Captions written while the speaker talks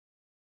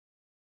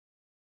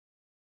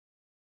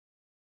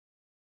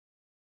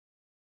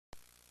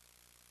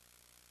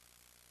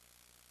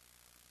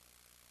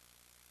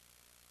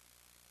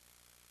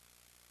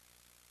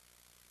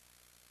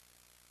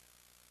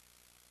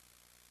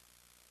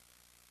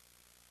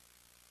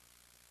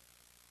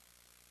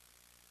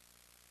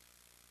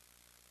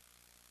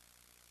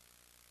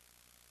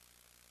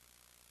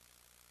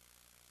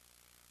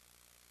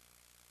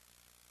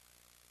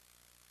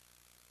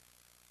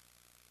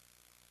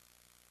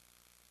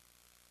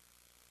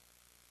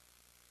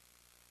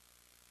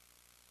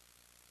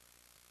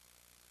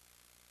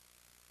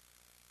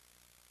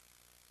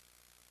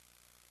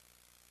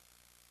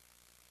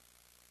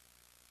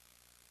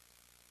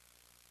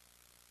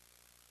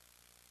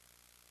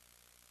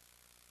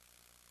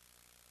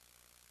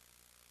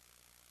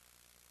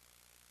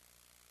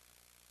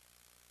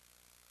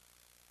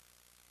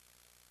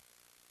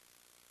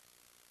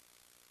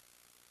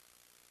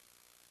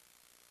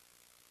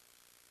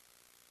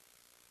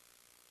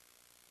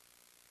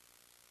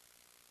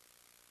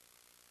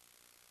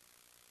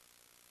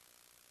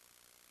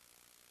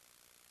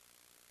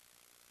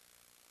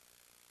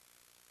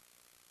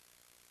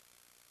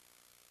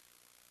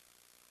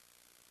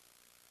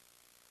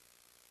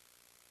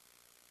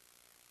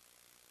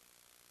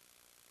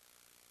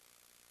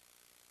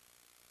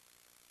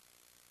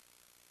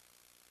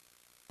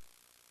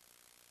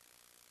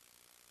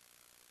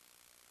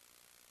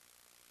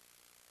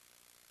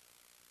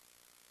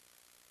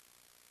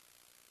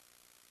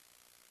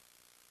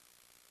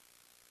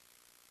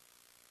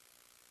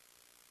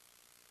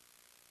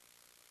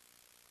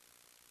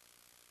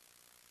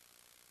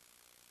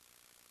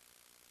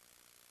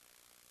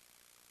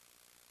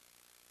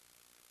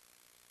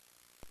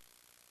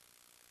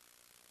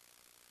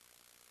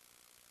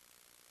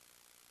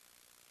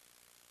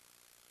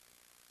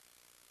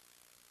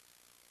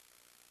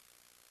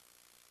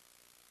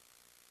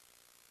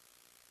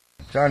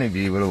Johnny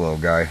B with a little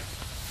guy.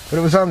 But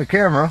it was on the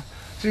camera,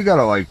 so you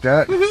gotta like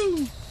that.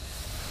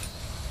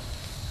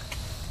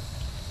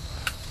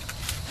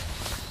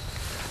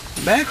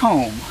 Back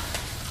home.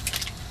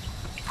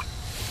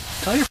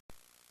 Tell your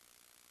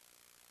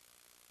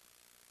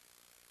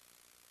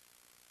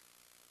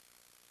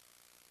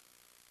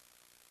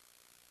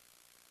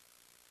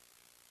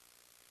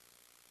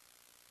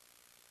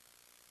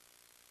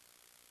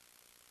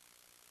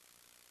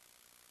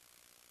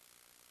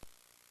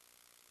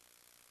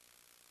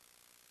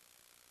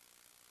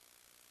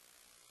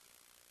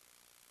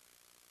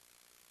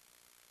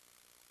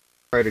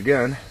Right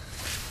again.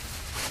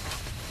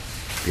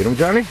 Get him,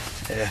 Johnny?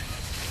 Yeah.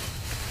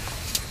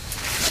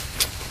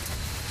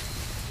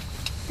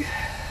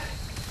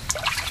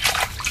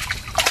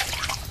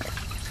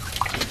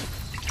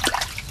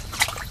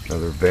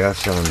 Another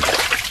bass on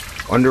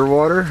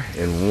underwater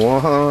and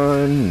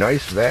one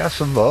nice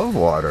bass above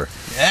water.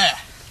 Yeah.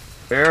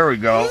 There we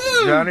go.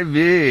 Woo! Johnny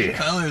B. Good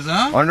colors,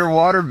 huh?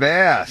 Underwater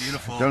bass.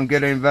 Beautiful. Don't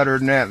get any better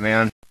than that,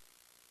 man.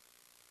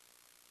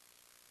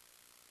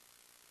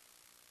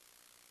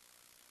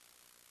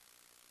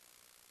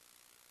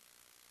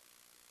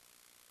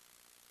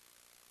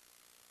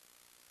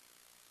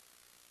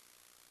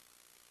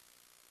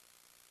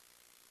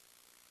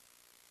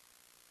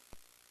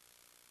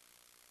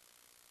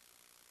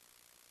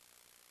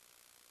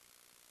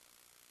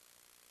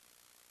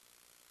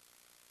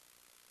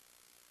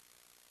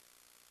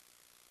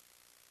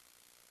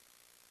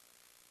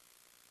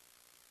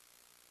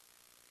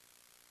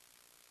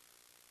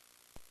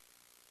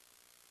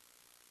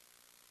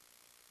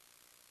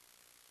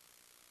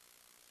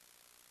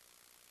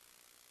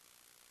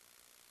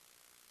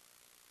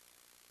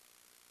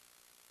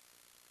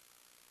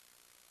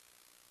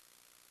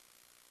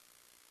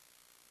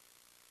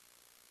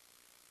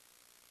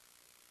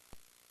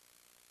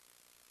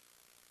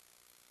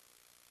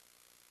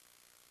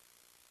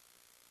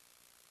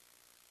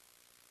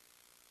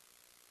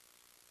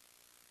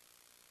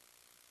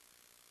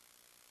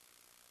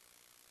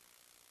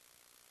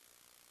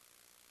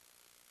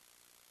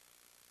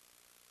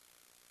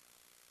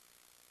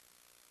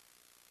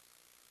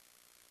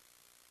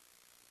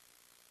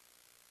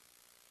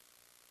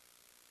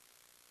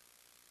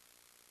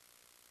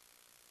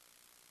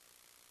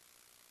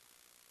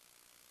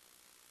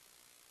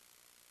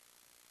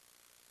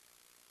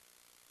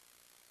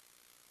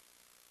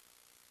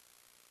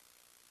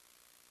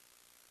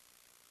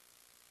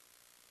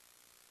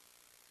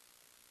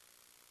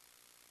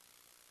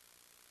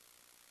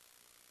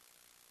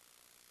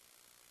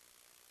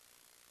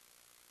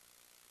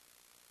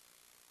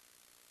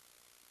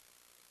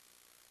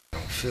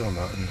 Don't feel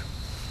nothing.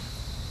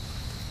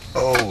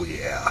 Oh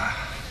yeah.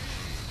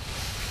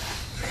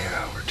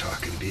 Yeah, we're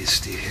talking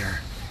beastie here.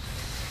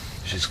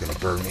 She's gonna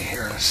burn me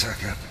here in a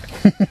second.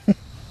 Yeah,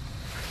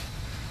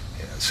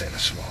 this ain't a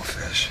small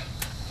fish.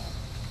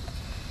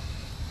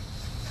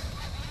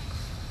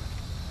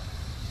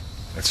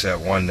 That's that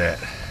one that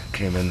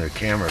came in the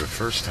camera the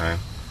first time.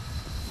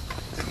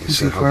 And you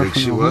said how big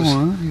she was?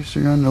 You're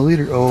still on the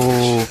leader.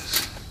 Oh.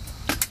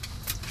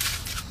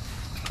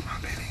 Come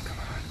on, baby, come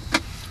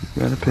on.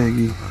 You got a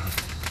piggy.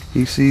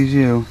 He sees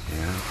you.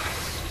 Yeah.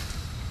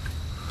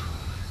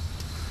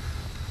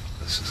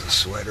 This is a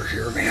sweater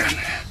here, man.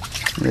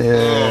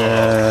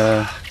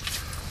 Yeah. Oh,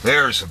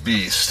 there's a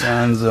beast.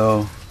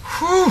 Gonzo.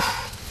 Whew.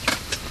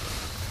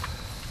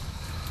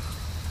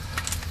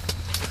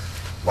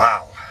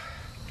 Wow.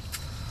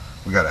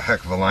 We got a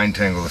heck of a line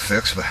tangle to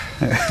fix, but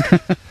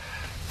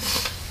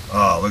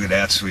oh, look at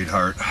that,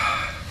 sweetheart.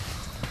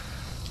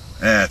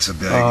 That's a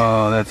big.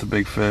 Oh, that's a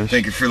big fish.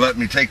 Thank you for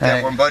letting me take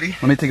that one, buddy.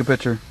 Let me take a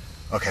picture.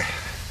 Okay.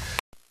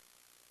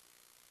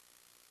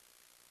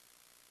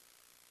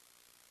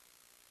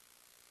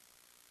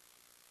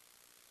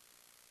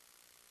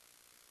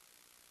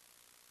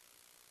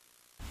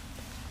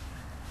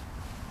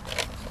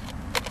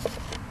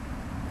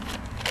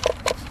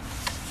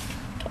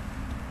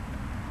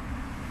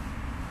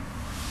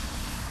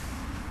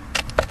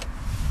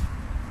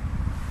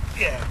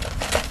 Yeah.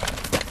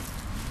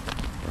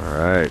 All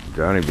right,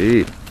 Johnny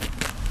B.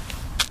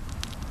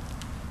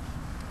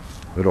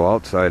 Little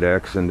outside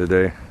action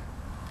today.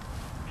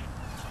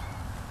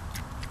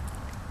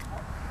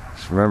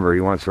 Just remember, he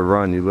wants to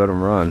run, you let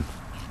him run.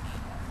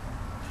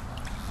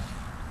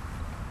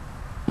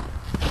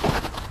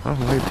 Oh,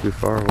 way too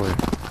far away.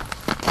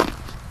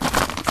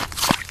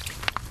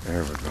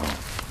 There we go.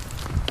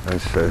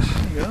 Nice fish.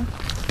 There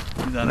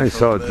you go. Nice,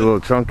 saw it's a little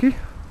chunky.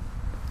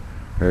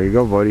 There you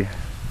go, buddy.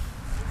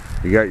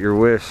 You got your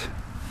wish.